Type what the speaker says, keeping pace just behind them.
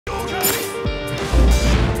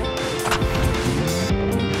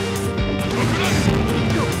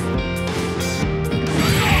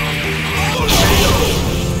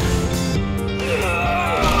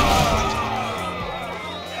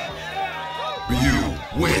Ryu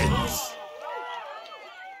wins.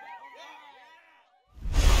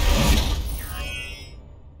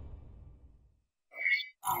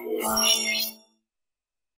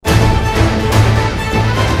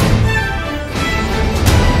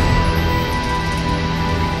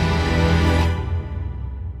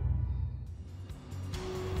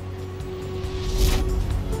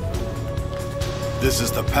 This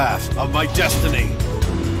is the path of my destiny.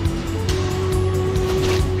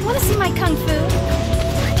 Want to see my kung fu?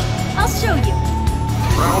 I'll show you.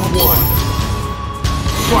 Round one.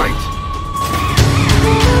 Fight!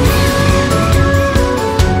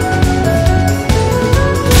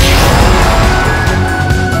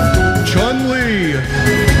 Chun-Li!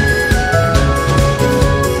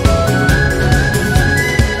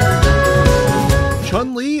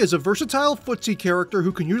 Chun-Li is a versatile footsie character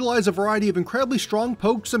who can utilize a variety of incredibly strong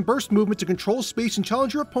pokes and burst movement to control space and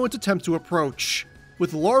challenge your opponent's attempts to approach.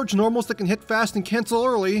 With large normals that can hit fast and cancel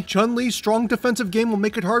early, Chun-Li's strong defensive game will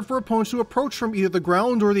make it hard for opponents to approach from either the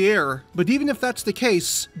ground or the air. But even if that's the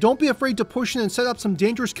case, don't be afraid to push in and set up some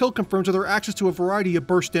dangerous kill confirms with her access to a variety of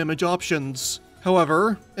burst damage options.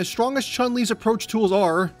 However, as strong as Chun-Li's approach tools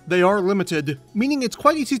are, they are limited, meaning it's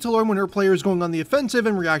quite easy to learn when her player is going on the offensive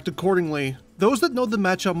and react accordingly. Those that know the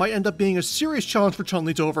matchup might end up being a serious challenge for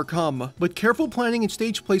Chun-Li to overcome, but careful planning and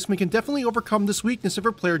stage placement can definitely overcome this weakness if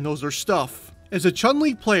her player knows their stuff. As a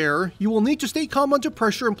Chun-Li player, you will need to stay calm under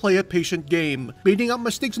pressure and play a patient game, baiting out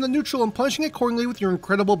mistakes in the neutral and punishing accordingly with your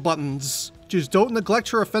incredible buttons. Just don't neglect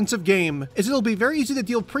her offensive game, as it'll be very easy to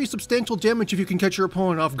deal pretty substantial damage if you can catch your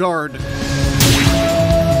opponent off guard.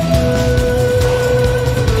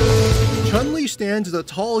 Chun-Li stands as a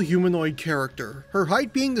tall humanoid character, her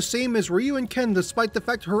height being the same as Ryu and Ken despite the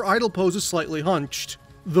fact her idle pose is slightly hunched.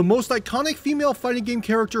 The most iconic female fighting game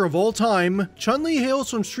character of all time, Chun-Li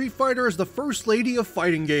hails from Street Fighter as the First Lady of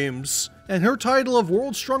Fighting Games. And her title of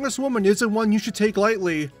World's Strongest Woman isn't one you should take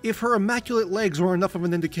lightly, if her immaculate legs were enough of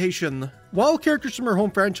an indication. While characters from her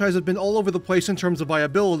home franchise have been all over the place in terms of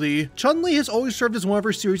viability, Chun-Li has always served as one of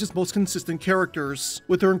her series' most consistent characters,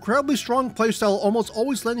 with her incredibly strong playstyle almost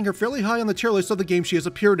always landing her fairly high on the tier list of the games she has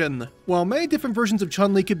appeared in. While many different versions of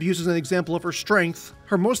Chun-Li could be used as an example of her strength,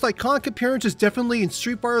 her most iconic appearance is definitely in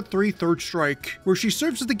Street Fighter 3 Third Strike, where she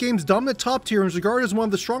serves as the game's dominant top tier and is regarded as one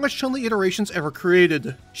of the strongest Chun-Li iterations ever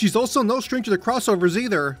created. She's also no stranger to crossovers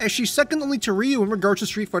either, as she's second only to Ryu in regards to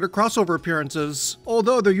Street Fighter crossover appearances,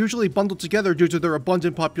 although they're usually bundled together due to their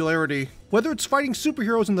abundant popularity. Whether it's fighting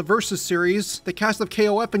superheroes in the Versus series, the cast of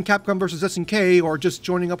KOF in Capcom vs SNK, or just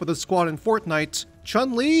joining up with a squad in Fortnite,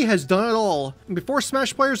 Chun-Li has done it all. And before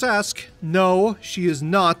Smash players ask, no, she is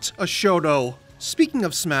not a Shoto. Speaking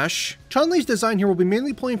of Smash, Chun-Li's design here will be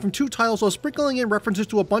mainly pulling from two titles while sprinkling in references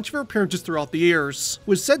to a bunch of her appearances throughout the years,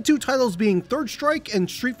 with said two titles being Third Strike and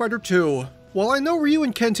Street Fighter 2. While I know Ryu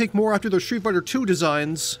and Ken take more after their Street Fighter 2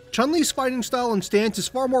 designs, Chun-Li's fighting style and stance is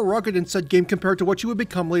far more rugged in said game compared to what she would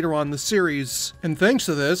become later on in the series. And thanks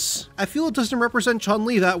to this, I feel it doesn't represent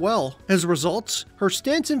Chun-Li that well. As a result, her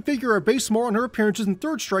stance and figure are based more on her appearances in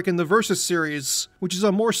Third Strike in the Versus series, which is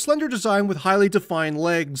a more slender design with highly defined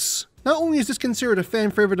legs. Not only is this considered a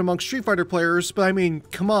fan favorite among Street Fighter players, but I mean,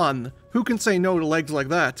 come on, who can say no to legs like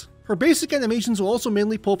that? Her basic animations will also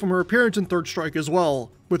mainly pull from her appearance in Third Strike as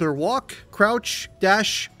well, with her walk, crouch,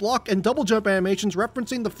 dash, block, and double jump animations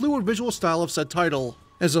referencing the fluid visual style of said title.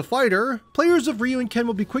 As a fighter, players of Ryu and Ken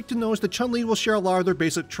will be quick to notice that Chun-Li will share a lot of their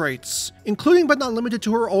basic traits, including but not limited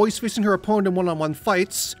to her always facing her opponent in one-on-one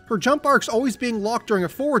fights, her jump arcs always being locked during a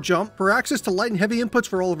forward jump, her access to light and heavy inputs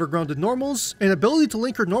for all of her grounded normals, and ability to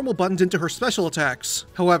link her normal buttons into her special attacks.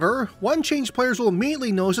 However, one change players will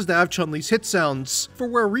immediately notice is that of Chun-Li's hit sounds, for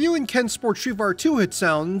where Ryu and Ken sport Street Fighter 2 hit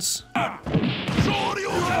sounds,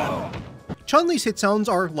 Chun-Li's hit sounds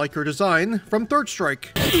are, like her design, from Third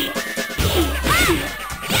Strike.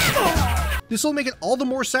 This will make it all the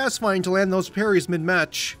more satisfying to land those parries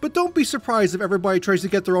mid-match, but don't be surprised if everybody tries to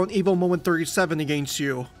get their own Evo Moment 37 against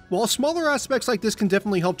you. While smaller aspects like this can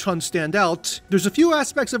definitely help Chun stand out, there's a few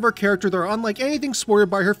aspects of her character that are unlike anything sported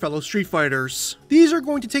by her fellow Street Fighters. These are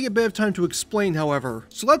going to take a bit of time to explain, however,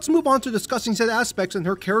 so let's move on to discussing said aspects and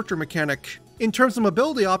her character mechanic. In terms of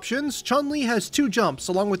mobility options, Chun-Li has two jumps,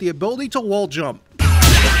 along with the ability to wall jump.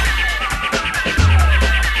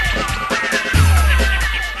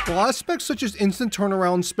 While aspects such as instant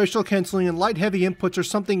turnaround, special canceling, and light heavy inputs are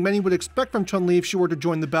something many would expect from Chun-Li if she were to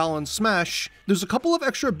join the battle in Smash, there's a couple of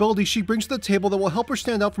extra abilities she brings to the table that will help her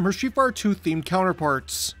stand out from her Street Fighter 2 themed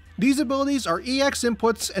counterparts. These abilities are EX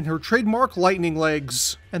inputs and her trademark lightning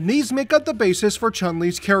legs, and these make up the basis for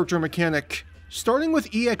Chun-Li's character mechanic. Starting with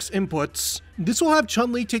EX inputs, this will have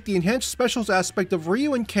Chun-Li take the enhanced specials aspect of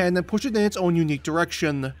Ryu and Ken and push it in its own unique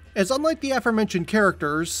direction. As unlike the aforementioned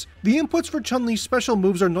characters, the inputs for Chun-Li's special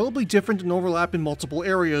moves are notably different and overlap in multiple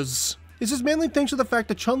areas. This is mainly thanks to the fact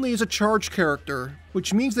that Chun-Li is a charge character,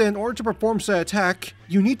 which means that in order to perform said attack,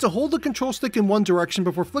 you need to hold the control stick in one direction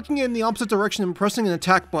before flicking it in the opposite direction and pressing an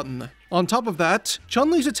attack button. On top of that,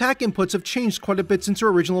 Chun-Li's attack inputs have changed quite a bit since her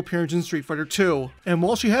original appearance in Street Fighter II, and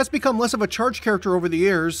while she has become less of a charge character over the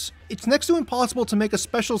years, it's next to impossible to make a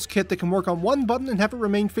specials kit that can work on one button and have it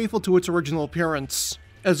remain faithful to its original appearance.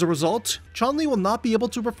 As a result, Chun-Li will not be able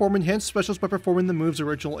to perform enhanced specials by performing the move's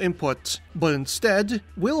original input, but instead,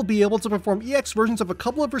 will be able to perform EX versions of a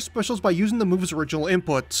couple of her specials by using the move's original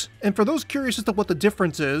input. And for those curious as to what the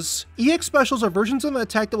difference is, EX specials are versions of an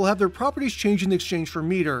attack that will have their properties changed in exchange for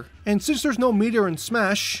meter. And since there's no meter in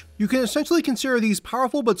Smash, you can essentially consider these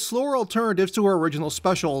powerful but slower alternatives to her original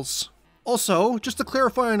specials. Also, just to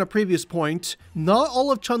clarify on a previous point, not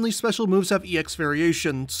all of Chun-Li's special moves have EX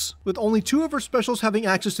variations, with only 2 of her specials having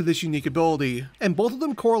access to this unique ability, and both of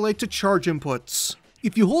them correlate to charge inputs.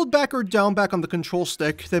 If you hold back or down back on the control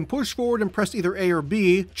stick, then push forward and press either A or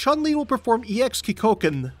B, Chun-Li will perform EX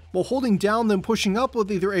Kikoken, while holding down then pushing up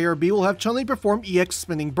with either A or B will have Chun-Li perform EX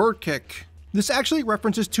Spinning Bird Kick. This actually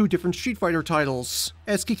references 2 different Street Fighter titles,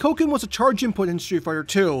 as Kikoken was a charge input in Street Fighter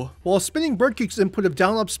II, while Spinning Bird Kick's input of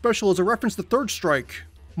down up special is a reference to Third Strike.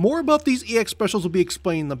 More about these EX specials will be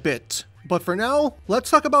explained in a bit, but for now, let's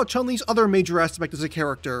talk about Chun-Li's other major aspect as a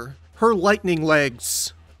character, her lightning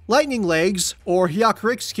legs. Lightning legs, or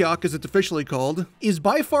Hyakurikskyak as it's officially called, is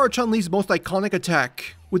by far Chun-Li's most iconic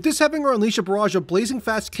attack, with this having her unleash a barrage of blazing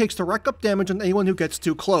fast kicks to rack up damage on anyone who gets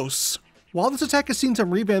too close. While this attack has seen some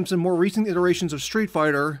revamps in more recent iterations of Street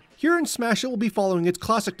Fighter, here in Smash it will be following its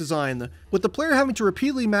classic design, with the player having to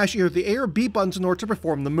repeatedly mash either the A or B buttons in order to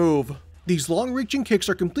perform the move. These long-reaching kicks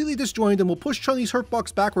are completely disjointed and will push Chun-Li's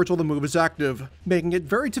hurtbox backwards while the move is active, making it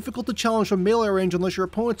very difficult to challenge from melee range unless your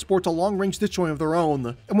opponent sports a long-range disjoint of their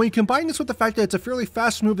own. And when you combine this with the fact that it's a fairly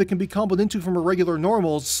fast move that can be comboed into from irregular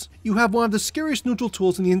normals, you have one of the scariest neutral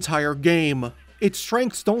tools in the entire game. Its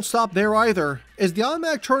strengths don't stop there either, as the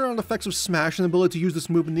automatic turnaround effects of Smash and the ability to use this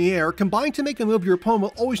move in the air combine to make a move your opponent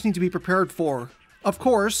will always need to be prepared for. Of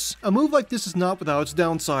course, a move like this is not without its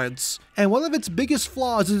downsides, and one of its biggest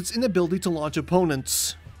flaws is its inability to launch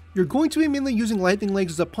opponents. You're going to be mainly using lightning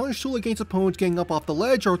legs as a punish tool against opponents getting up off the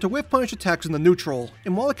ledge or to whiff punish attacks in the neutral,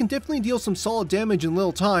 and while it can definitely deal some solid damage in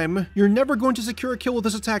little time, you're never going to secure a kill with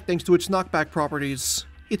this attack thanks to its knockback properties.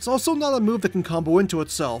 It's also not a move that can combo into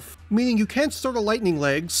itself, meaning you can't start a lightning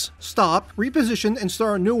legs, stop, reposition, and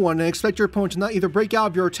start a new one and expect your opponent to not either break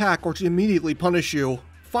out of your attack or to immediately punish you.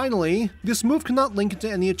 Finally, this move cannot link into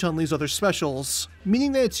any of Chun-Li's other specials,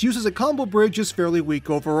 meaning that its use as a combo bridge is fairly weak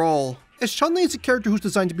overall. As Chun-Li is a character who's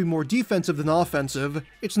designed to be more defensive than offensive,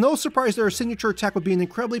 it's no surprise that her signature attack would be an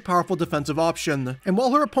incredibly powerful defensive option, and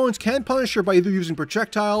while her opponents can punish her by either using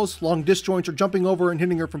projectiles, long disjoints, or jumping over and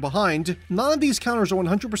hitting her from behind, none of these counters are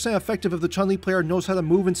 100% effective if the Chun-Li player knows how to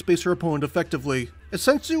move and space her opponent effectively.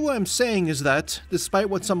 Essentially what I'm saying is that, despite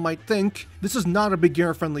what some might think, this is not a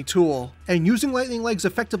beginner-friendly tool, and using lightning legs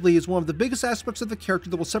effectively is one of the biggest aspects of the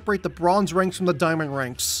character that will separate the bronze ranks from the diamond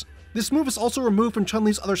ranks. This move is also removed from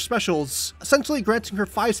Chun-Li's other specials, essentially granting her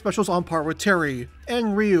 5 specials on par with Terry,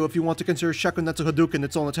 and Ryu if you want to consider Shakunetsu Hadouken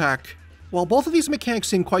its own attack. While both of these mechanics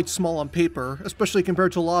seem quite small on paper, especially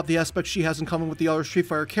compared to a lot of the aspects she has in common with the other Street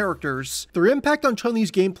Fighter characters, their impact on Chun-Li's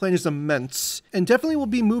game plan is immense, and definitely will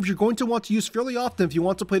be moves you're going to want to use fairly often if you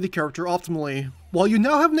want to play the character optimally. While you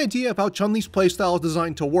now have an idea of how Chun-Li's playstyle is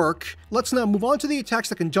designed to work, let's now move on to the attacks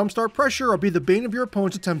that can jumpstart pressure or be the bane of your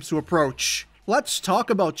opponent's attempts to approach. Let's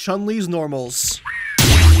talk about Chun-Li's normals.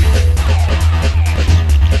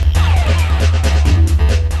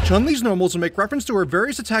 Chun-Li's normals will make reference to her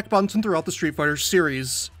various attack buttons throughout the Street Fighter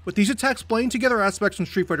series, with these attacks blending together aspects from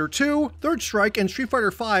Street Fighter II, Third Strike, and Street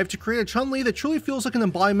Fighter V to create a Chun-Li that truly feels like an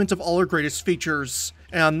embodiment of all her greatest features.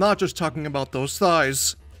 And I'm not just talking about those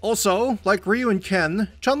thighs. Also, like Ryu and Ken,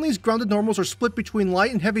 Chun-Li's grounded normals are split between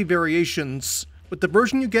light and heavy variations, with the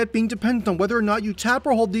version you get being dependent on whether or not you tap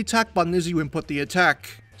or hold the attack button as you input the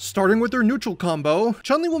attack. Starting with her neutral combo,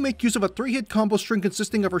 Chun-Li will make use of a 3-hit combo string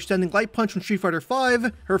consisting of her standing light punch from Street Fighter V,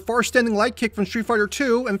 her far standing light kick from Street Fighter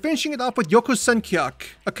II, and finishing it off with Yoku Senkyak,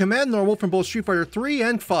 a command normal from both Street Fighter III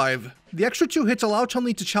and V. The extra 2 hits allow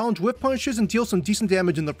Chun-Li to challenge whip punishes and deal some decent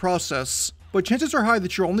damage in the process, but chances are high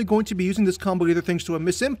that you're only going to be using this combo either thanks to a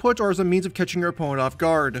misinput or as a means of catching your opponent off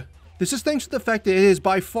guard. This is thanks to the fact that it is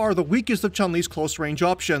by far the weakest of Chun-Li's close range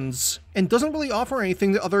options, and doesn't really offer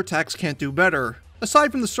anything that other attacks can't do better.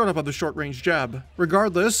 aside from the startup of the short-range jab.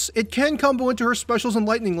 Regardless, it can combo into her specials and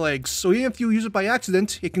lightning legs, so even if you use it by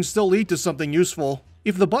accident, it can still lead to something useful.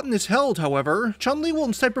 If the button is held, however, Chun-Li will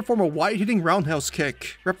instead perform a wide-hitting roundhouse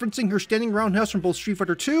kick, referencing her standing roundhouse from both Street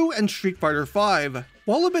Fighter 2 and Street Fighter 5.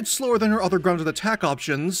 While a bit slower than her other grounded attack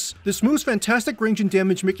options, this move's fantastic range and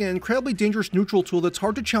damage make it an incredibly dangerous neutral tool that's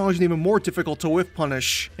hard to challenge and even more difficult to whiff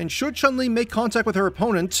punish. And should Chun-Li make contact with her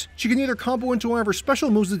opponent, she can either combo into one of her special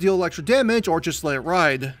moves to deal extra damage or just let it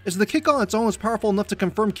ride, as the kick on its own is powerful enough to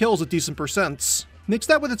confirm kills at decent percents. Mix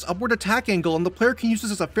that with its upward attack angle and the player can use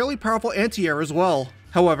this as a fairly powerful anti-air as well.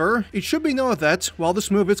 However, it should be noted that, while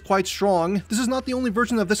this move is quite strong, this is not the only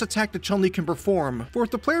version of this attack that Chun-Li can perform, for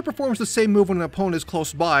if the player performs the same move when an opponent is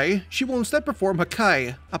close by, she will instead perform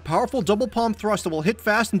Hakai, a powerful double palm thrust that will hit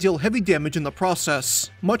fast and deal heavy damage in the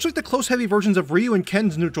process. Much like the close heavy versions of Ryu and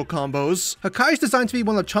Ken's neutral combos, Hakai is designed to be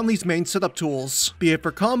one of Chun-Li's main setup tools, be it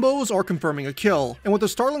for combos or confirming a kill, and with a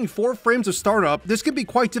startling 4 frames of startup, this can be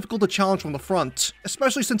quite difficult to challenge from the front,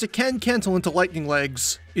 especially since it can cancel into lightning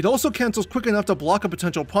legs. It also cancels quick enough to block a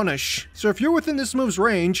potential punish, so if you're within this move's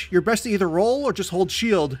range, you're best to either roll or just hold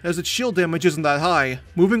shield, as its shield damage isn't that high.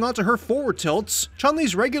 Moving on to her forward tilts,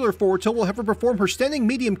 Chun-Li's regular forward tilt will have her perform her standing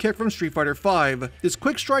medium kick from Street Fighter 5. This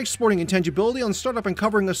quick strike sporting intangibility on startup and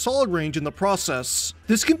covering a solid range in the process.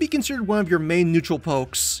 This can be considered one of your main neutral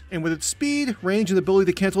pokes, and with its speed, range, and ability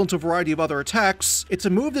to cancel into a variety of other attacks, it's a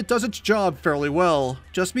move that does its job fairly well.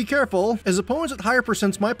 Just be careful, as opponents at higher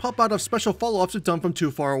percents might pop out of special follow-ups if done from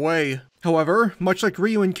too far away. However, much like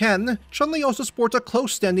Ryu and Ken, Chun-Li also sports a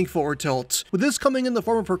close standing forward tilt, with this coming in the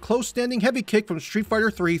form of her close standing heavy kick from Street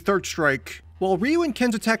Fighter 3 Third Strike. While Ryu and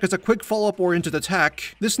Ken's attack is a quick follow-up oriented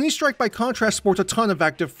attack, this knee strike by contrast sports a ton of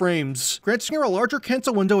active frames, granting her a larger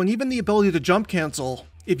cancel window and even the ability to jump cancel.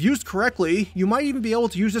 If used correctly, you might even be able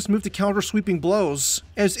to use this move to counter sweeping blows,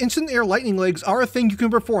 as instant air lightning legs are a thing you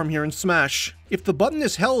can perform here in Smash. If the button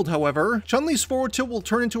is held, however, Chun-Li's forward tilt will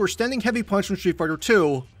turn into her standing heavy punch from Street Fighter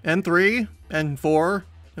 2, and 3, and 4,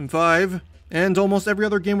 and 5, and almost every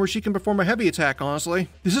other game where she can perform a heavy attack, honestly.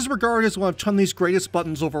 This is regarded as one of Chun-Li's greatest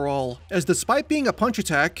buttons overall, as despite being a punch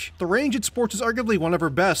attack, the range it sports is arguably one of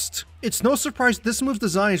her best. It's no surprise this move's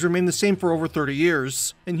design has remained the same for over 30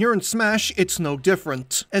 years, and here in Smash, it's no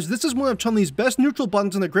different, as this is one of Chun-Li's best neutral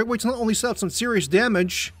buttons and a great way to not only set up some serious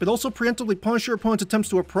damage, but also preemptively punish your opponent's attempts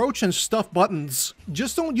to approach and stuff buttons.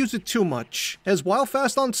 Just don't use it too much, as while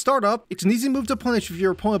fast on startup, it's an easy move to punish if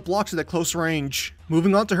your opponent blocks it at close range.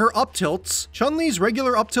 Moving on to her up tilts, Chun-Li's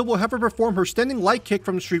regular up tilt will have her perform her standing light kick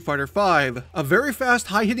from Street Fighter 5, a very fast,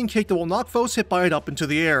 high-hitting kick that will knock foes hit by it up into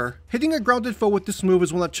the air. Hitting a grounded foe with this move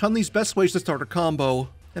is one of Chun-Li's best ways to start a combo,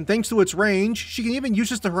 and thanks to its range, she can even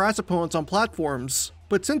use this to harass opponents on platforms.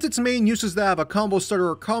 But since its main use is that of a combo starter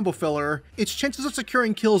or combo filler, its chances of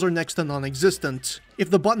securing kills are next to non-existent. If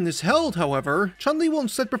the button is held, however, Chun-Li will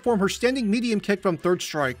instead perform her standing medium kick from Third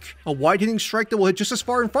Strike, a wide-hitting strike that will hit just as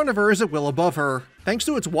far in front of her as it will above her. Thanks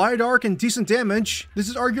to its wide arc and decent damage, this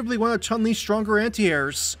is arguably one of Chun-Li's stronger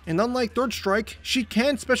anti-airs, and unlike Third Strike, she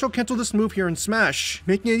can special cancel this move here in Smash,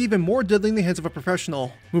 making it even more deadly in the hands of a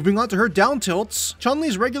professional. Moving on to her down tilts,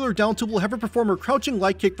 Chun-Li's regular down tilt will have her perform her crouching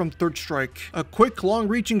light kick from Third Strike, a quick,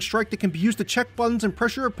 long-reaching strike that can be used to check buttons and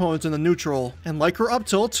pressure opponents in the neutral. And like her up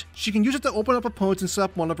tilt, she can use it to open up opponents and set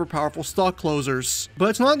up one of her powerful stock closers.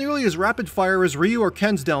 But it's not nearly as rapid fire as Ryu or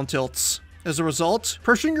Ken's down tilts. As a result,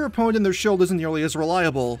 pressuring your opponent in their shield isn't nearly as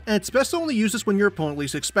reliable, and it's best to only use this when your opponent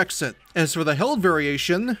least expects it. As for the held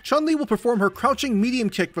variation, Chun-Li will perform her crouching medium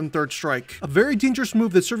kick from Third Strike, a very dangerous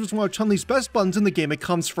move that serves as one of Chun-Li's best buttons in the game it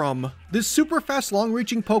comes from. This super fast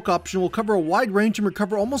long-reaching poke option will cover a wide range and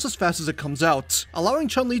recover almost as fast as it comes out, allowing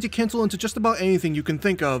Chun-Li to cancel into just about anything you can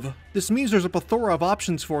think of. This means there's a plethora of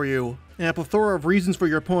options for you, and a plethora of reasons for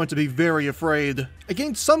your opponent to be very afraid.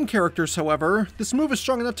 Against some characters, however, this move is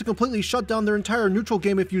strong enough to completely shut down their entire neutral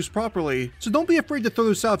game if used properly, so don't be afraid to throw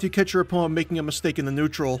this out if you catch your opponent making a mistake in the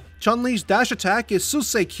neutral. Chun-Li's dash attack is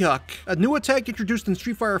Susei Kyuk, a new attack introduced in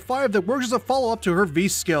Street Fighter 5 that works as a follow-up to her V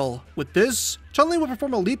skill. With this, Chun-Li will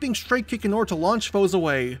perform a leaping straight kick in order to launch foes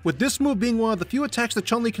away, with this move being one of the few attacks that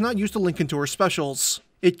Chun-Li cannot use to link into her specials.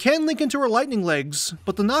 It can link into her lightning legs,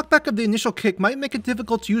 but the knockback of the initial kick might make it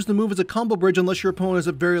difficult to use the move as a combo bridge unless your opponent is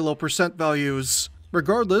at very low percent values.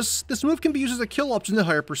 Regardless, this move can be used as a kill option at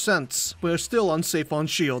higher percents, but is still unsafe on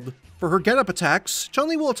shield. For her get-up attacks,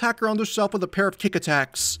 Chun-Li will attack around herself with a pair of kick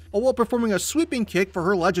attacks, all while performing a sweeping kick for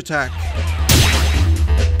her ledge attack.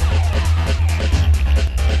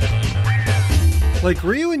 Like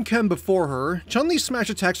Ryu and Ken before her, Chun-Li's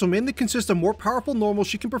smash attacks will mainly consist of more powerful normals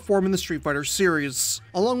she can perform in the Street Fighter series,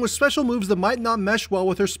 along with special moves that might not mesh well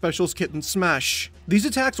with her specials Kit and Smash. These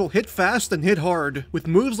attacks will hit fast and hit hard, with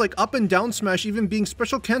moves like up and down smash even being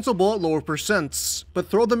special cancelable at lower percents. But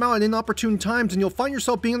throw them out at inopportune times and you'll find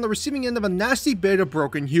yourself being on the receiving end of a nasty bit of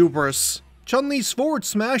broken hubris. Chun-Li's forward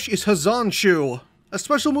smash is Hazanshu, a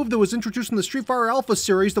special move that was introduced in the Street Fighter Alpha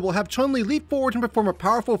series that will have Chun-Li leap forward and perform a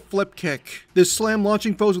powerful flip kick. This slam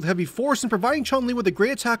launching foes with heavy force and providing Chun-Li with a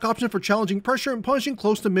great attack option for challenging pressure and punishing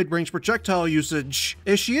close to mid-range projectile usage,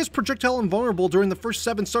 as she is projectile invulnerable during the first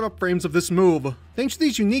 7 startup frames of this move. Thanks to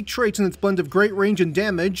these unique traits and its blend of great range and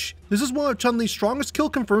damage, this is one of Chun-Li's strongest kill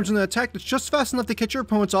confirms in an attack that's just fast enough to catch your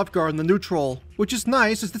opponents off guard in the neutral, which is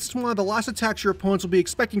nice as this is one of the last attacks your opponents will be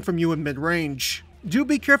expecting from you in mid-range. Do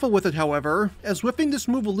be careful with it, however, as whiffing this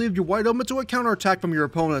move will leave you wide open to a counterattack from your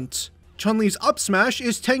opponent. Chun-Li's up smash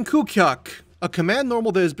is Tenkukyak, a command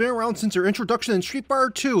normal that has been around since her introduction in Street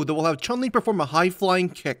Fighter 2 that will have Chun-Li perform a high-flying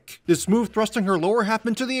kick. This move thrusting her lower half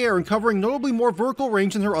into the air and covering notably more vertical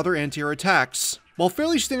range than her other anti-air attacks. While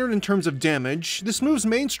fairly standard in terms of damage, this move's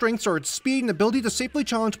main strengths are its speed and ability to safely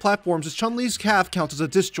challenge platforms as Chun-Li's calf counts as a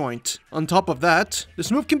disjoint. On top of that,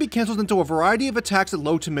 this move can be cancelled into a variety of attacks at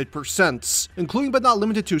low to mid percents, including but not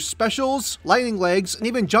limited to specials, lightning legs, and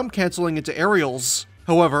even jump cancelling into aerials.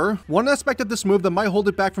 However, one aspect of this move that might hold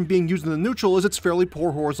it back from being used in the neutral is its fairly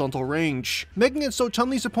poor horizontal range, making it so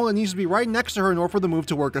Chun-Li's opponent needs to be right next to her in order for the move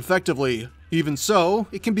to work effectively. Even so,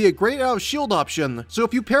 it can be a great out shield option, so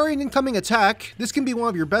if you parry an incoming attack, this can be one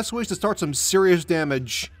of your best ways to start some serious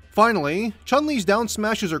damage. Finally, Chun-Li's down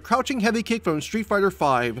smash is her crouching heavy kick from Street Fighter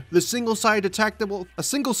V. This single-sided attack that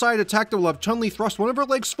will have Chun-Li thrust one of her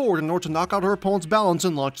legs forward in order to knock out her opponent's balance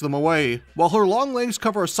and launch them away. While her long legs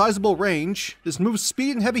cover a sizable range, this move's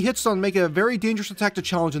speed and heavy hit stun make it a very dangerous attack to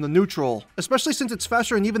challenge in the neutral, especially since it's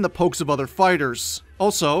faster than even the pokes of other fighters.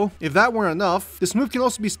 Also, if that weren't enough, this move can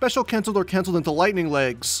also be special cancelled or cancelled into lightning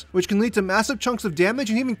legs, which can lead to massive chunks of damage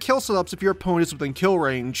and even kill setups if your opponent is within kill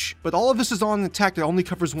range. But all of this is on an attack that only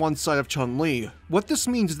covers one side of Chun-Li. What this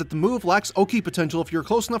means is that the move lacks Oki potential if you're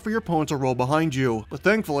close enough for your opponent to roll behind you. But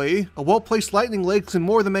thankfully, a well-placed lightning leg can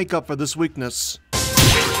more than make up for this weakness.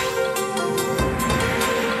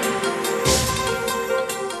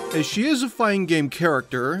 As she is a fighting game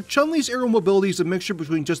character, Chun-Li's aerial mobility is a mixture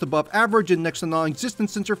between just above average and next to non-existent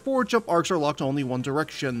since her forward jump arcs are locked in only one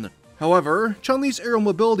direction. However, Chun-Li's aerial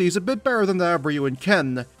mobility is a bit better than that of Ryu and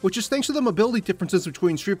Ken, which is thanks to the mobility differences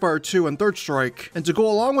between Street Fighter 2 and Third Strike. And to go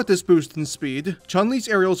along with this boost in speed, Chun-Li's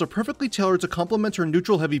aerials are perfectly tailored to complement her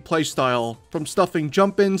neutral-heavy playstyle. From stuffing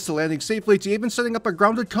jump-ins to landing safely to even setting up a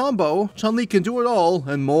grounded combo, Chun-Li can do it all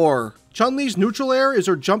and more. Chun-Li's neutral air is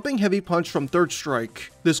her jumping heavy punch from Third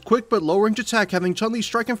Strike. This quick but low-range attack having Chun-Li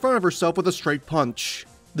strike in front of herself with a straight punch.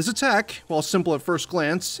 This attack, while simple at first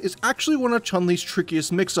glance, is actually one of Chun-Li's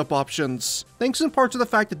trickiest mix-up options, thanks in part to the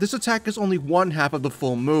fact that this attack is only one half of the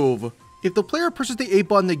full move. If the player presses the A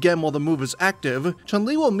button again while the move is active,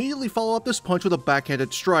 Chun-Li will immediately follow up this punch with a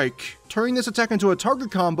backhanded strike, turning this attack into a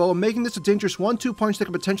target combo and making this a dangerous 1-2 punch that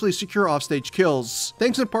can potentially secure offstage kills,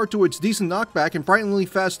 thanks in part to its decent knockback and frighteningly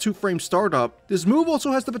fast 2-frame startup. This move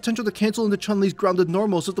also has the potential to cancel into Chun-Li's grounded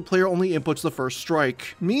normals if the player only inputs the first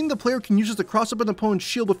strike, meaning the player can use it to cross up an opponent's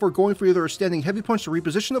shield before going for either a standing heavy punch to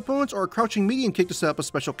reposition opponents or a crouching medium kick to set up a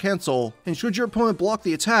special cancel. And should your opponent block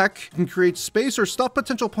the attack, you can create space or stop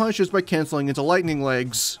potential punishes by canceling into lightning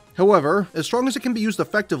legs. However, as strong as it can be used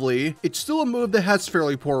effectively, it's still a move that has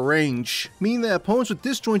fairly poor range, meaning that opponents with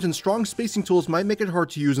disjoints and strong spacing tools might make it hard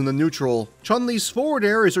to use in the neutral. Chun-Li's forward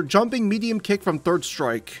air is her jumping medium kick from Third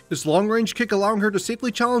Strike, this long-range kick allowing her to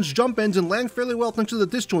safely challenge jump ends and land fairly well thanks to the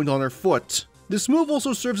disjoint on her foot. This move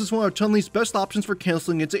also serves as one of Chun-Li's best options for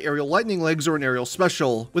cancelling into aerial lightning legs or an aerial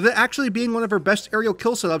special, with it actually being one of her best aerial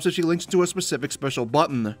kill setups if she links into a specific special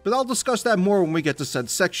button, but I'll discuss that more when we get to said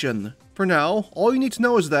section. For now, all you need to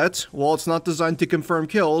know is that, while it's not designed to confirm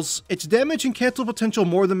kills, its damage and cancel potential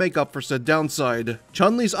more than make up for said downside.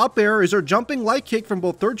 Chun-Li's up air is her jumping light kick from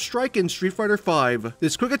both Third Strike and Street Fighter V,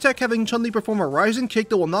 this quick attack having Chun-Li perform a rising kick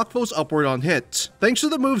that will knock foes upward on hit. Thanks to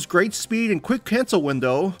the move's great speed and quick cancel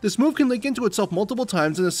window, this move can link into itself multiple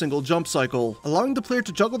times in a single jump cycle, allowing the player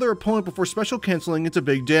to juggle their opponent before special canceling into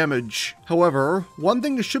big damage. However, one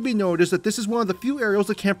thing that should be noted is that this is one of the few aerials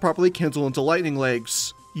that can't properly cancel into lightning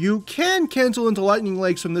legs. You can cancel into lightning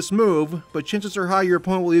legs from this move, but chances are high your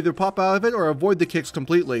opponent will either pop out of it or avoid the kicks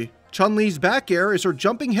completely. Chun-Li's back air is her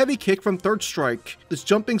jumping heavy kick from Third Strike, this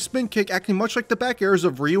jumping spin kick acting much like the back airs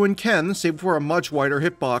of Ryu and Ken, save for a much wider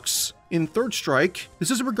hitbox. In Third Strike,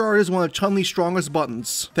 this is regarded as one of Chun-Li's strongest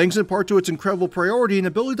buttons, thanks in part to its incredible priority and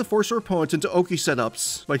ability to force her opponents into Oki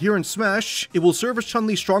setups. But here in Smash, it will serve as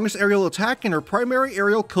Chun-Li's strongest aerial attack and her primary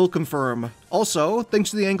aerial kill confirm. Also,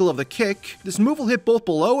 thanks to the angle of the kick, this move will hit both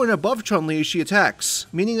below and above Chun-Li as she attacks,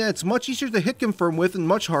 meaning that it's much easier to hit confirm with and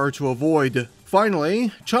much harder to avoid.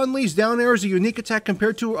 Finally, Chun-Li's down air is a unique attack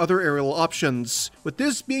compared to other aerial options, with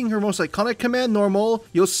this being her most iconic command normal,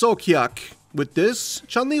 Yosokyak. With this,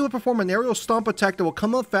 Chun-Li will perform an aerial stomp attack that will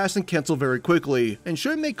come up fast and cancel very quickly, and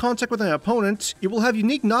should it make contact with an opponent, it will have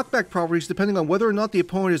unique knockback properties depending on whether or not the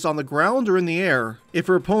opponent is on the ground or in the air. If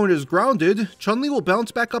her opponent is grounded, Chun-Li will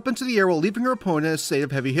bounce back up into the air while leaving her opponent in a state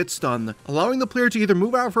of heavy hit stun, allowing the player to either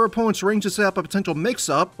move out of her opponent's range to set up a potential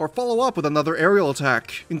mix-up, or follow up with another aerial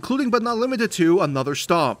attack, including but not limited to another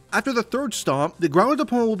stomp. After the third stomp, the grounded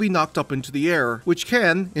opponent will be knocked up into the air, which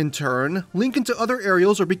can, in turn, link into other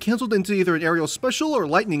aerials or be cancelled into either an aerial special or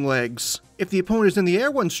lightning legs. If the opponent is in the air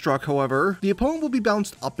when struck, however, the opponent will be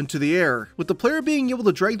bounced up into the air, with the player being able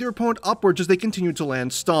to drag their opponent upwards as they continue to land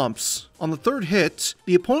stomps. On the third hit,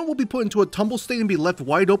 the opponent will be put into a tumble state and be left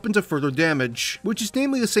wide open to further damage, which is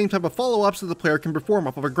namely the same type of follow-ups that the player can perform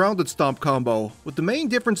off of a grounded stomp combo, with the main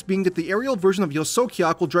difference being that the aerial version of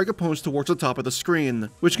Yosokyak will drag opponents towards the top of the screen,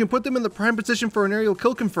 which can put them in the prime position for an aerial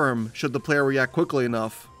kill confirm, should the player react quickly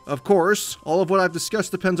enough. Of course, all of what I've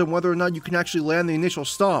discussed depends on whether or not you can actually land the initial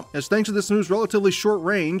stomp, as thanks to this move's relatively short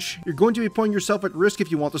range, you're going to be putting yourself at risk if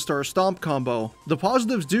you want to start a stomp combo. The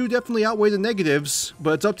positives do definitely outweigh the negatives,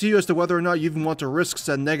 but it's up to you as to whether or not you even want to risk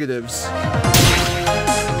said negatives.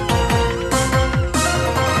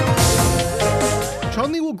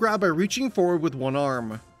 Chun-Li will grab by reaching forward with one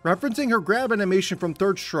arm, referencing her grab animation from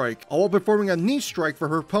Third Strike, all while performing a knee strike for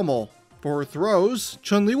her pummel. For her throws,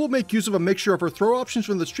 Chun-Li will make use of a mixture of her throw options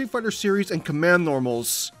from the Street Fighter series and command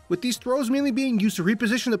normals, with these throws mainly being used to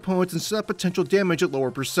reposition opponents and set up potential damage at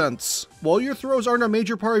lower percents. While your throws aren't a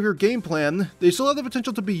major part of your game plan, they still have the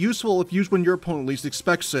potential to be useful if used when your opponent least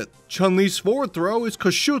expects it. Chun-Li's forward throw is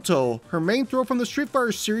Koshuto, her main throw from the Street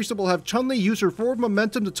Fighter series that will have Chun-Li use her forward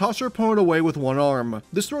momentum to toss her opponent away with one arm.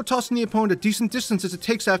 This throw tossing the opponent a decent distance as it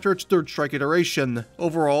takes after its Third Strike iteration.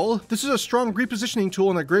 Overall, this is a strong repositioning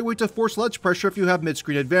tool and a great way to force ledge pressure if you have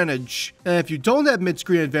mid-screen advantage. And if you don't have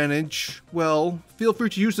mid-screen advantage, well, feel free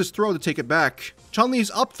to use this throw to take it back.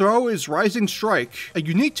 Chun-Li's up throw is Rising Strike, a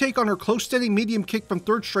unique take on her close standing medium kick from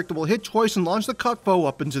Third Strike that will hit twice and launch the cut foe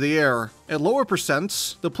up into the air. At lower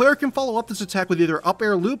percents, the player can follow up this attack with either up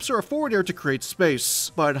air loops or a forward air to create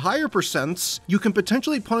space, but at higher percents, you can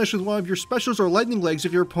potentially punish with one of your specials or lightning legs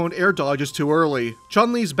if your opponent air dodges too early.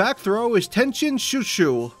 Chun-Li's back throw is Tenshin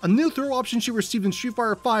Shushu, a new throw option she received in Street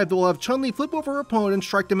Fighter V that will have Chun-Li flip over her opponent and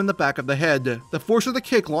strike them in the back of the head, the force of the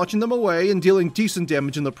kick launching them away and dealing decent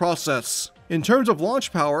damage in the process. In terms of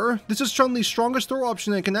launch power, this is Chun-Li's strongest throw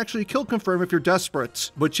option and can actually kill confirm if you're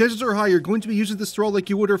desperate, but chances are high you're going to be using this throw like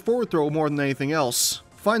you would her forward throw more than anything else.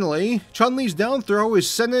 Finally, Chun-Li's down throw is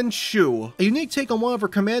Senen Shu, a unique take on one of her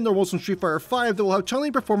command normals from Street Fighter V that will have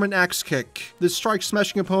Chun-Li perform an axe kick. This strike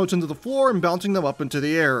smashing opponents into the floor and bouncing them up into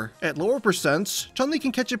the air. At lower percents, Chun-Li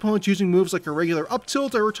can catch opponents using moves like a regular up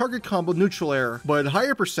tilt or a target combo neutral air, but at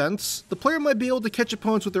higher percents, the player might be able to catch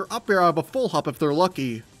opponents with their up air out of a full hop if they're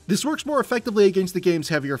lucky. This works more effectively against the game's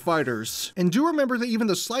heavier fighters. And do remember that even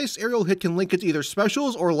the sliced aerial hit can link into either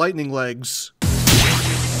specials or lightning legs.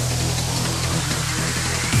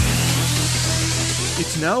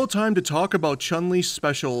 It's now time to talk about Chun-Li's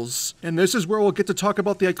specials, and this is where we'll get to talk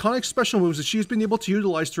about the iconic special moves that she's been able to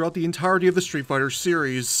utilize throughout the entirety of the Street Fighter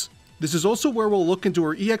series. This is also where we'll look into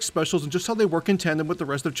her EX specials and just how they work in tandem with the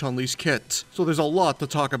rest of Chun-Li's kit, so there's a lot to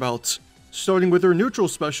talk about. Starting with her neutral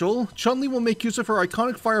special, Chun-Li will make use of her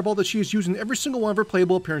iconic fireball that she has used in every single one of her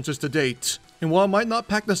playable appearances to date. And while it might not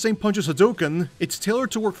pack the same punch as Hadouken, it's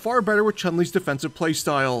tailored to work far better with Chun-Li's defensive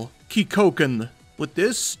playstyle, Kikoken. With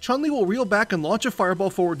this, Chun-Li will reel back and launch a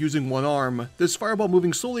fireball forward using one arm, this fireball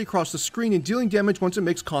moving slowly across the screen and dealing damage once it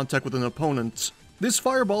makes contact with an opponent. This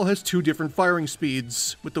fireball has two different firing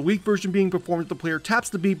speeds, with the weak version being performed if the player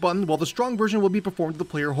taps the B button, while the strong version will be performed if the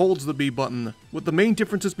player holds the B button, with the main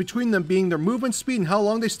differences between them being their movement speed and how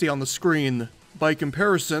long they stay on the screen. By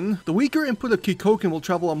comparison, the weaker input of Kikoken will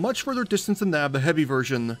travel a much further distance than that of the heavy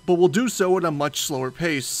version, but will do so at a much slower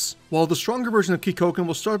pace, while the stronger version of Kikoken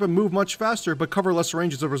will start up and move much faster but cover less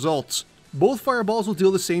range as a result. Both fireballs will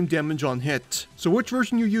deal the same damage on hit, so which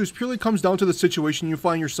version you use purely comes down to the situation you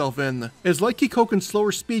find yourself in, as light Kikoken's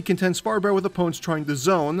slower speed contends far better with opponents trying to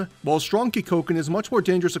zone, while strong Kikoken is much more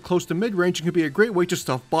dangerous at close to mid-range and can be a great way to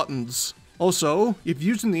stuff buttons. Also, if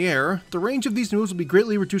used in the air, the range of these moves will be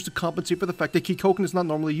greatly reduced to compensate for the fact that Kikoken is not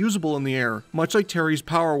normally usable in the air, much like Terry's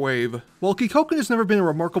Power Wave. While Kikoken has never been a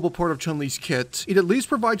remarkable part of Chun-Li's kit, it at least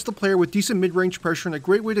provides the player with decent mid-range pressure and a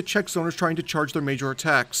great way to check zoners trying to charge their major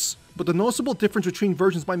attacks. But the noticeable difference between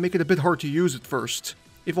versions might make it a bit hard to use at first.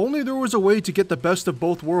 If only there was a way to get the best of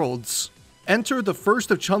both worlds. Enter the first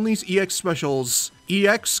of Chun-Li's EX specials,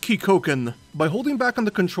 EX Kikoken. By holding back on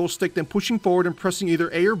the control stick then pushing forward and pressing either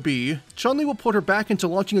A or B, Chun-Li will put her back into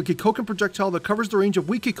launching a Kikoken projectile that covers the range of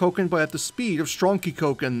weak Kikoken but at the speed of strong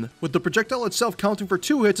Kikoken, with the projectile itself counting for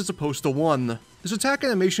 2 hits as opposed to 1. This attack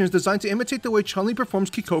animation is designed to imitate the way Chun-Li performs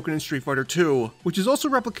Kikoken in Street Fighter 2, which is also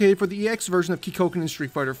replicated for the EX version of Kikoken in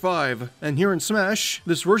Street Fighter 5. And here in Smash,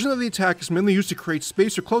 this version of the attack is mainly used to create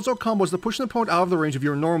space or close out combos that push an opponent out of the range of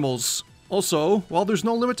your normals. Also, while there's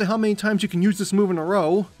no limit to how many times you can use this move in a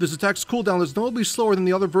row, this attack's cooldown is notably slower than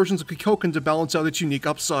the other versions of Kikoken to balance out its unique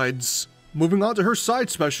upsides. Moving on to her side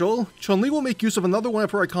special, Chun-Li will make use of another one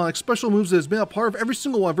of her iconic special moves that has been a part of every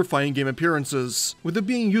single one of her fighting game appearances, with it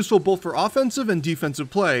being useful both for offensive and defensive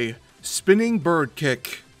play. Spinning Bird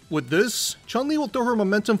Kick. With this, Chun-Li will throw her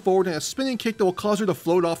momentum forward in a spinning kick that will cause her to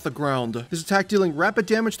float off the ground, this attack dealing rapid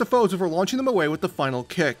damage to foes before launching them away with the final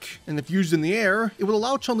kick. And if used in the air, it will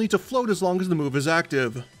allow Chun-Li to float as long as the move is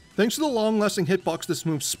active. Thanks to the long-lasting hitbox this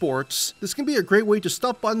move sports, this can be a great way to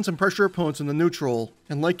stuff buttons and pressure opponents in the neutral.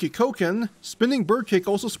 And like Kikoken, Spinning Bird Kick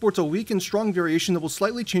also sports a weak and strong variation that will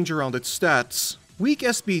slightly change around its stats. Weak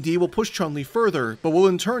SBD will push Chun-Li further, but will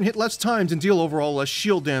in turn hit less times and deal overall less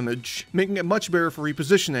shield damage, making it much better for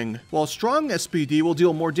repositioning, while strong SBD will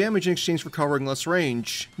deal more damage in exchange for covering less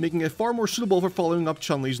range, making it far more suitable for following up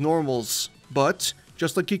Chun-Li's normals. But,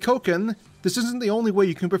 just like Kikoken, this isn't the only way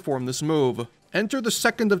you can perform this move. Enter the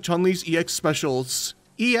second of Chun-Li's EX specials,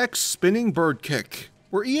 EX Spinning Bird Kick.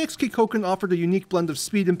 Where EX Kikoken offered a unique blend of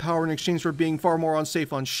speed and power in exchange for being far more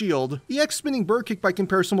unsafe on shield, EX Spinning Bird Kick by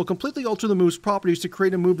comparison will completely alter the move's properties to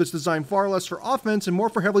create a move that's designed far less for offense and more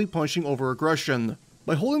for heavily punishing over aggression.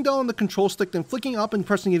 By holding down on the control stick then flicking up and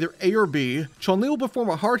pressing either A or B, Chun-Li will perform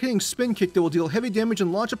a hard-hitting spin kick that will deal heavy damage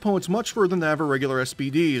and launch opponents much further than that of her regular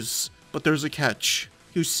SBDs. But there's a catch.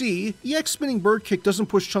 You see, EX Spinning Bird Kick doesn't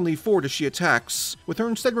push Chun-Li forward as she attacks, with her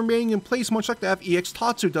instead remaining in place much like that of EX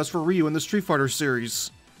Tatsu does for Ryu in the Street Fighter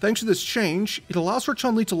series. Thanks to this change, it allows for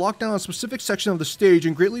Chun-Li to lock down a specific section of the stage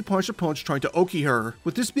and greatly punish opponents trying to Oki her,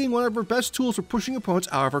 with this being one of her best tools for pushing opponents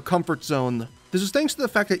out of her comfort zone. This is thanks to the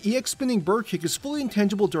fact that EX Spinning Bird Kick is fully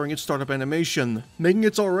intangible during its startup animation, making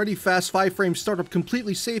its already fast 5-frame startup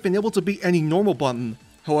completely safe and able to beat any normal button.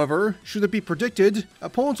 However, should it be predicted,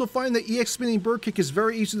 opponents will find that EX Spinning Bird Kick is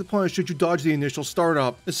very easy to punish should you dodge the initial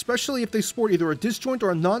startup, especially if they sport either a disjoint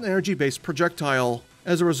or a non-energy based projectile.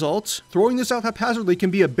 As a result, throwing this out haphazardly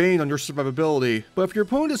can be a bane on your survivability, but if your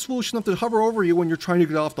opponent is foolish enough to hover over you when you're trying to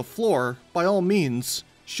get off the floor, by all means,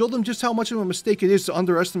 show them just how much of a mistake it is to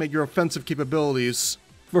underestimate your offensive capabilities.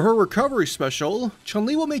 For her recovery special,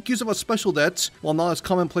 Chun-Li will make use of a special that, while not as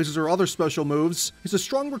commonplace as her other special moves, is a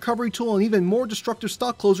strong recovery tool and even more destructive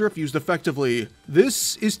stock closer if used effectively.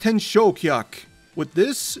 This is Tenshokyak. With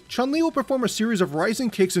this, Chun-Li will perform a series of rising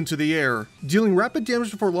kicks into the air, dealing rapid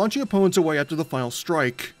damage before launching opponents away after the final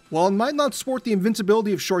strike. While it might not sport the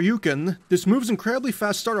invincibility of Shoryuken, this move's incredibly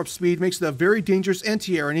fast startup speed makes it a very dangerous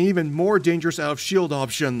anti-air and an even more dangerous out-of-shield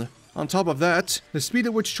option. On top of that, the speed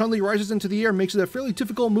at which Chun-Li rises into the air makes it a fairly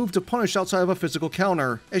difficult move to punish outside of a physical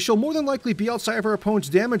counter, as she'll more than likely be outside of her opponent's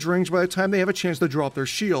damage range by the time they have a chance to drop their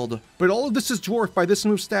shield. But all of this is dwarfed by this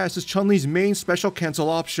move's status as Chun-Li's main special cancel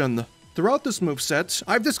option. Throughout this moveset,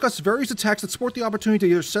 I've discussed various attacks that sport the opportunity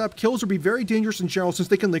to either set up kills or be very dangerous in general since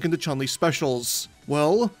they can link into Chun-Li's specials.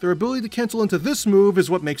 Well, their ability to cancel into this move is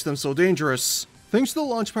what makes them so dangerous. Thanks to the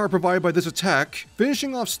launch power provided by this attack,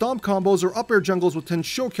 finishing off stomp combos or up air jungles with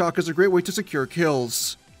Tenshokyak is a great way to secure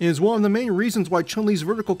kills. It is one of the main reasons why Chun-Li's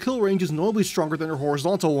vertical kill range is notably stronger than her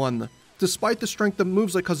horizontal one, despite the strength of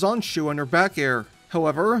moves like Kazanshu and her back air.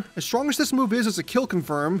 However, as strong as this move is as a kill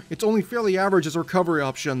confirm, it's only fairly average as a recovery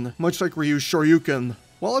option, much like Ryu's Shoryuken.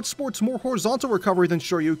 While it sports more horizontal recovery than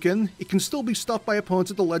Shoryuken, it can still be stuffed by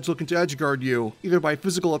opponents at the ledge looking to edgeguard you, either by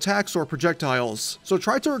physical attacks or projectiles. So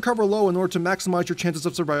try to recover low in order to maximize your chances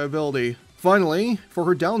of survivability. Finally, for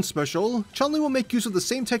her down special, Chun-Li will make use of the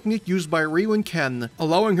same technique used by Ryu and Ken,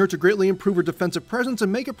 allowing her to greatly improve her defensive presence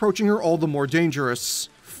and make approaching her all the more dangerous.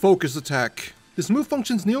 Focus Attack. This move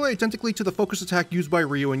functions nearly identically to the focus attack used by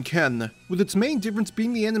Ryu and Ken, with its main difference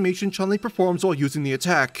being the animation Chun-Li performs while using the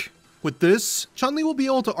attack. With this, Chun-Li will be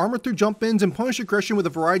able to armor through jump-ins and punish aggression with a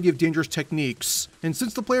variety of dangerous techniques. And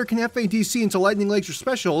since the player can FADC into lightning legs or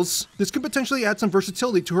specials, this could potentially add some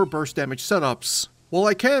versatility to her burst damage setups. While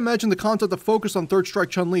I can't imagine the concept of focus on Third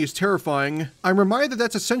Strike Chun-Li is terrifying, I'm reminded that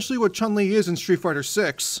that's essentially what Chun-Li is in Street Fighter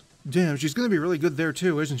 6. Damn, she's gonna be really good there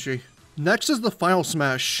too, isn't she? Next is the Final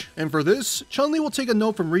Smash, and for this, Chun-Li will take a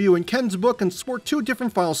note from Ryu and Ken's book and sport 2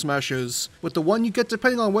 different Final Smashes, with the one you get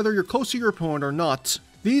depending on whether you're close to your opponent or not.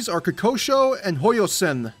 These are Kikosho and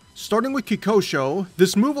Hoyosen. Starting with Kikosho,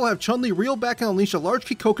 this move will have Chun-Li reel back and unleash a large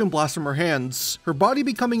Kikoken blast from her hands, her body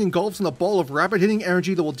becoming engulfed in a ball of rapid hitting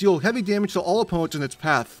energy that will deal heavy damage to all opponents in its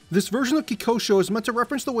path. This version of Kikosho is meant to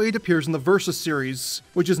reference the way it appears in the Versus series,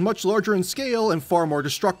 which is much larger in scale and far more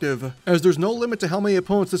destructive, as there's no limit to how many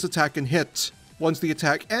opponents this attack can hit. Once the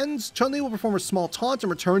attack ends, Chun-Li will perform a small taunt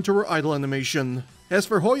and return to her idle animation. As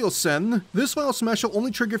for Hoyosen, this Final Smash will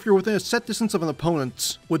only trigger if you're within a set distance of an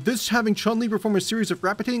opponent, with this having Chun-Li perform a series of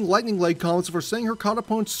rapid hitting lightning leg combos before sending her caught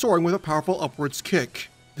opponent soaring with a powerful upwards kick.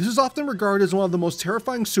 This is often regarded as one of the most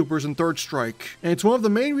terrifying supers in Third Strike, and it's one of the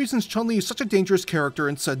main reasons Chun-Li is such a dangerous character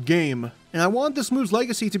in said game. And I want this move's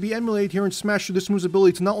legacy to be emulated here in Smash through this move's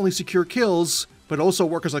ability to not only secure kills, but also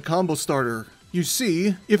work as a combo starter. You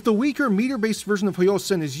see, if the weaker meter-based version of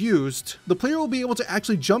Hoyosen is used, the player will be able to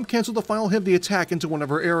actually jump cancel the final hit of the attack into one of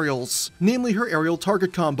her aerials, namely her aerial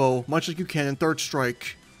target combo, much like you can in Third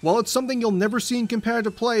Strike. While it's something you'll never see in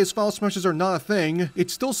competitive play as Final Smashes are not a thing,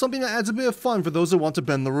 it's still something that adds a bit of fun for those that want to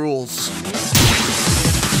bend the rules.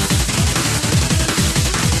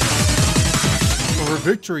 For her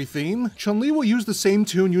victory theme, Chun-Li will use the same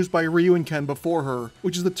tune used by Ryu and Ken before her,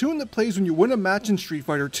 which is the tune that plays when you win a match in Street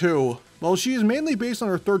Fighter 2. While she is mainly based on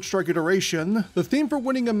her Third Strike iteration, the theme for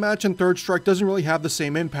winning a match in Third Strike doesn't really have the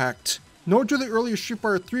same impact. Nor do the earlier Street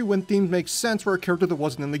Fighter 3 win themes make sense for a character that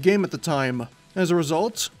wasn't in the game at the time. As a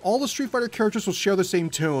result, all the Street Fighter characters will share the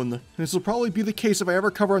same tune, and this will probably be the case if I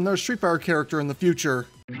ever cover another Street Fighter character in the future.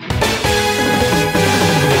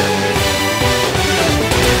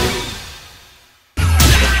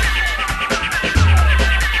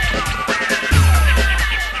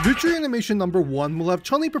 Victory animation number 1 will have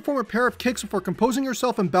Chun-Li perform a pair of kicks before composing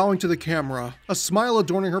herself and bowing to the camera, a smile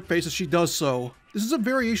adorning her face as she does so. This is a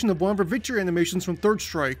variation of one of her victory animations from Third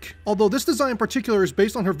Strike, although this design in particular is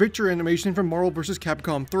based on her victory animation from Marvel vs.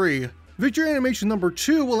 Capcom 3. Victory animation number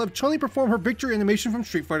 2 will have Chun-Li perform her victory animation from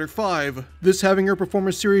Street Fighter 5, this having her perform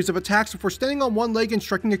a series of attacks before standing on one leg and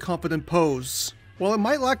striking a confident pose. While it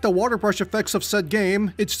might lack the water brush effects of said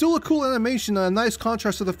game, it's still a cool animation and a nice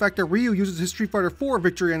contrast to the fact that Ryu uses his Street Fighter 4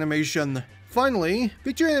 victory animation. Finally,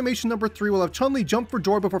 victory animation number 3 will have Chun-Li jump for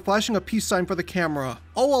joy before flashing a peace sign for the camera,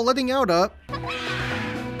 all while letting out a...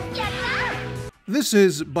 This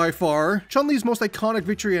is, by far, Chun-Li's most iconic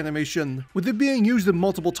victory animation, with it being used in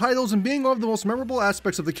multiple titles and being one of the most memorable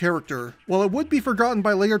aspects of the character. While it would be forgotten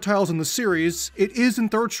by later titles in the series, it is in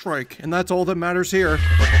Third Strike, and that's all that matters here.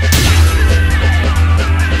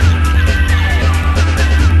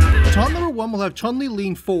 Taunt number 1 will have Chun-Li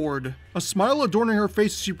lean forward, a smile adorning her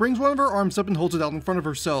face as she brings one of her arms up and holds it out in front of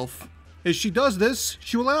herself. As she does this,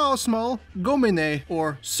 she will let out a small "Gomene,"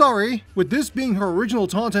 or "sorry," with this being her original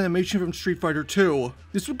taunt animation from Street Fighter 2.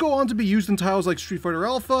 This would go on to be used in titles like Street Fighter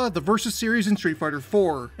Alpha, the Versus series, and Street Fighter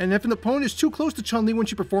 4, and if an opponent is too close to Chun-Li when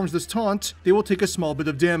she performs this taunt, they will take a small bit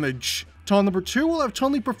of damage. Taunt number 2 will have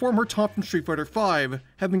Chun-Li perform her taunt from Street Fighter 5,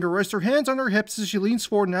 having her rest her hands on her hips as she leans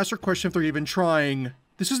forward and asks her question if they're even trying.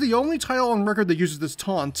 This is the only title on record that uses this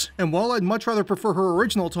taunt, and while I'd much rather prefer her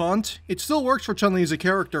original taunt, it still works for Chun-Li as a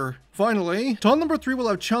character. Finally, taunt number 3 will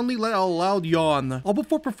have Chun-Li let out a loud yawn, all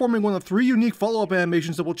before performing one of 3 unique follow-up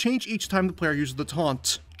animations that will change each time the player uses the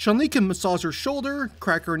taunt. Chun-Li can massage her shoulder,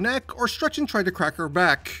 crack her neck, or stretch and try to crack her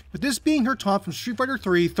back, with this being her taunt from Street Fighter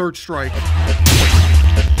 3 Third Strike.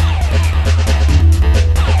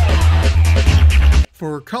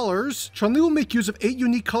 For her colors, Chun-Li will make use of 8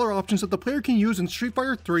 unique color options that the player can use in Street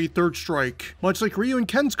Fighter 3 Third Strike, much like Ryu and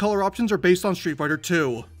Ken's color options are based on Street Fighter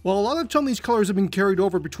 2. While a lot of Chun-Li's colors have been carried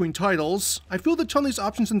over between titles, I feel that Chun-Li's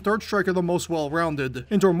options in Third Strike are the most well-rounded,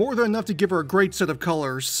 and are more than enough to give her a great set of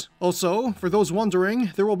colors. Also, for those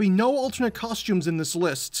wondering, there will be no alternate costumes in this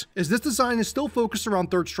list, as this design is still focused around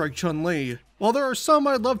Third Strike Chun-Li. While there are some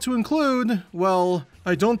I'd love to include, well,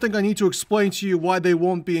 I don't think I need to explain to you why they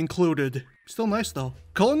won't be included. Still nice though.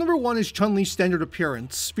 Color number 1 is Chun-Li's standard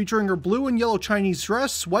appearance, featuring her blue and yellow Chinese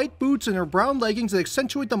dress, white boots, and her brown leggings that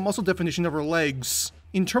accentuate the muscle definition of her legs.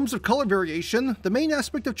 In terms of color variation, the main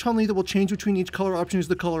aspect of Chun-Li that will change between each color option is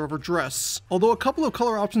the color of her dress, although a couple of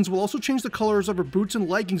color options will also change the colors of her boots and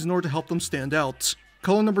leggings in order to help them stand out.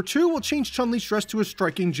 Color number 2 will change Chun-Li's dress to a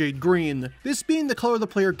striking jade green, this being the color the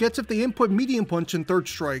player gets if they input medium punch in Third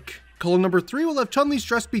Strike. Color number 3 will have Chun-Li's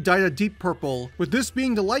dress be dyed a deep purple, with this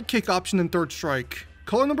being the light kick option in Third Strike.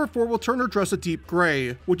 Color number 4 will turn her dress a deep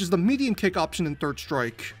gray, which is the medium kick option in Third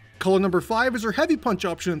Strike. Color number 5 is her heavy punch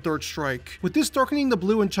option in Third Strike, with this darkening the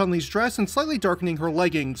blue in Chun-Li's dress and slightly darkening her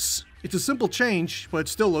leggings. It's a simple change, but it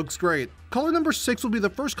still looks great. Color number 6 will be the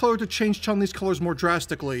first color to change Chun-Li's colors more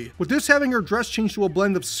drastically, with this having her dress change to a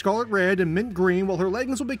blend of scarlet red and mint green, while her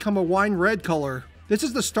leggings will become a wine red color. This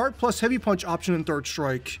is the Start plus Heavy Punch option in Third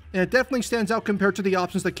Strike, and it definitely stands out compared to the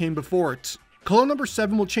options that came before it. Color number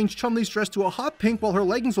 7 will change Chun-Li's dress to a hot pink, while her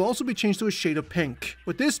leggings will also be changed to a shade of pink,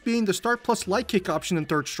 with this being the Start plus Light Kick option in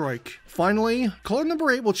Third Strike. Finally, color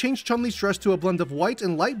number 8 will change Chun-Li's dress to a blend of white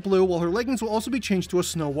and light blue, while her leggings will also be changed to a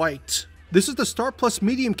snow white. This is the Start plus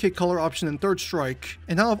Medium Kick color option in Third Strike,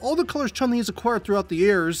 and out of all the colors Chun-Li has acquired throughout the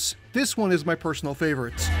years, this one is my personal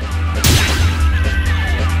favorite.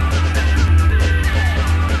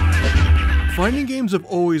 Fighting games have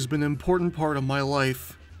always been an important part of my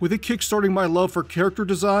life, with it kickstarting my love for character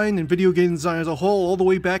design and video game design as a whole all the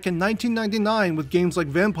way back in 1999 with games like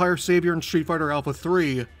Vampire Savior and Street Fighter Alpha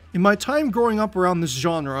 3. In my time growing up around this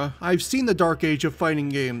genre, I've seen the dark age of fighting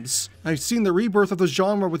games. I've seen the rebirth of the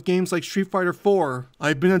genre with games like Street Fighter 4.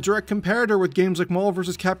 I've been a direct competitor with games like Marvel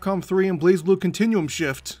vs. Capcom 3 and BlazBlue Continuum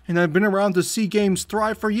Shift. And I've been around to see games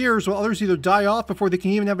thrive for years while others either die off before they can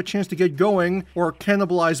even have a chance to get going, or are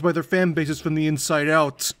cannibalized by their fan bases from the inside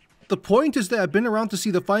out. The point is that I've been around to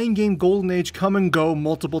see the fighting game golden age come and go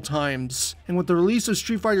multiple times, and with the release of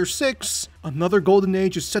Street Fighter 6, another golden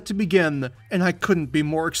age is set to begin, and I couldn't be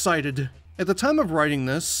more excited. At the time of writing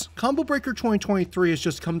this, Combo Breaker 2023 has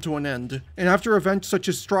just come to an end, and after events such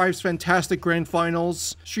as Strive's fantastic Grand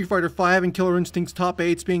Finals, Street Fighter V and Killer Instinct's Top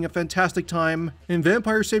 8s being a fantastic time, and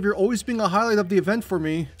Vampire Savior always being a highlight of the event for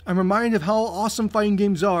me, I'm reminded of how awesome fighting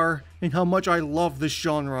games are, and how much I love this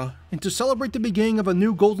genre. And to celebrate the beginning of a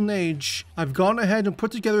new golden age, I've gone ahead and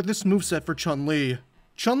put together this moveset for Chun-Li.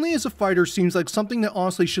 Chun-Li as a fighter seems like something that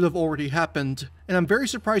honestly should have already happened, and I'm very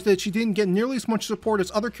surprised that she didn't get nearly as much support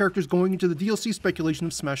as other characters going into the DLC speculation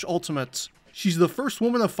of Smash Ultimate. She's the first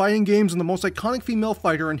woman of fighting games and the most iconic female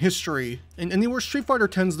fighter in history, and anywhere Street Fighter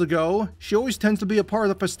tends to go, she always tends to be a part of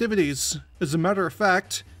the festivities. As a matter of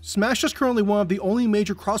fact, Smash is currently one of the only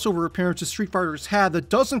major crossover appearances Street Fighter has had that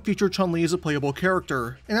doesn't feature Chun-Li as a playable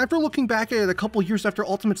character. And after looking back at it a couple years after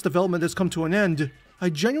Ultimate's development has come to an end, I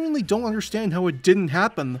genuinely don't understand how it didn't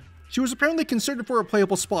happen. She was apparently considered for a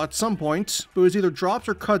playable spot at some point, but was either dropped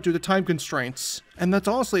or cut due to time constraints. And that's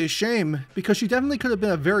honestly a shame, because she definitely could have been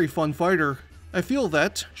a very fun fighter. I feel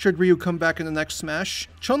that, should Ryu come back in the next Smash,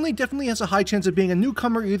 Chun-Li definitely has a high chance of being a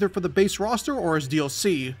newcomer either for the base roster or as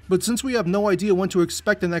DLC. But since we have no idea when to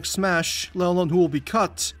expect the next Smash, let alone who will be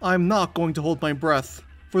cut, I'm not going to hold my breath.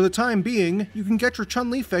 For the time being, you can get your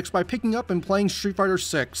Chun-Li fix by picking up and playing Street Fighter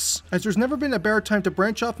 6, as there's never been a better time to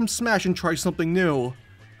branch off from Smash and try something new.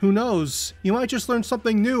 Who knows, you might just learn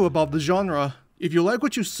something new about the genre. If you like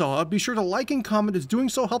what you saw, be sure to like and comment, as doing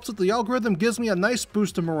so helps with the algorithm, gives me a nice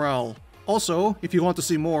boost of morale. Also, if you want to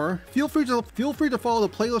see more, feel free to follow the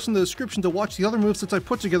playlist in the description to watch the other movesets I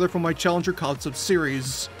put together for my Challenger Concept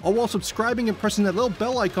series, all while subscribing and pressing that little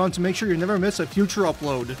bell icon to make sure you never miss a future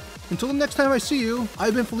upload. Until the next time I see you,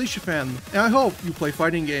 I've been Felicia Fan, and I hope you play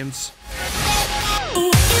fighting games.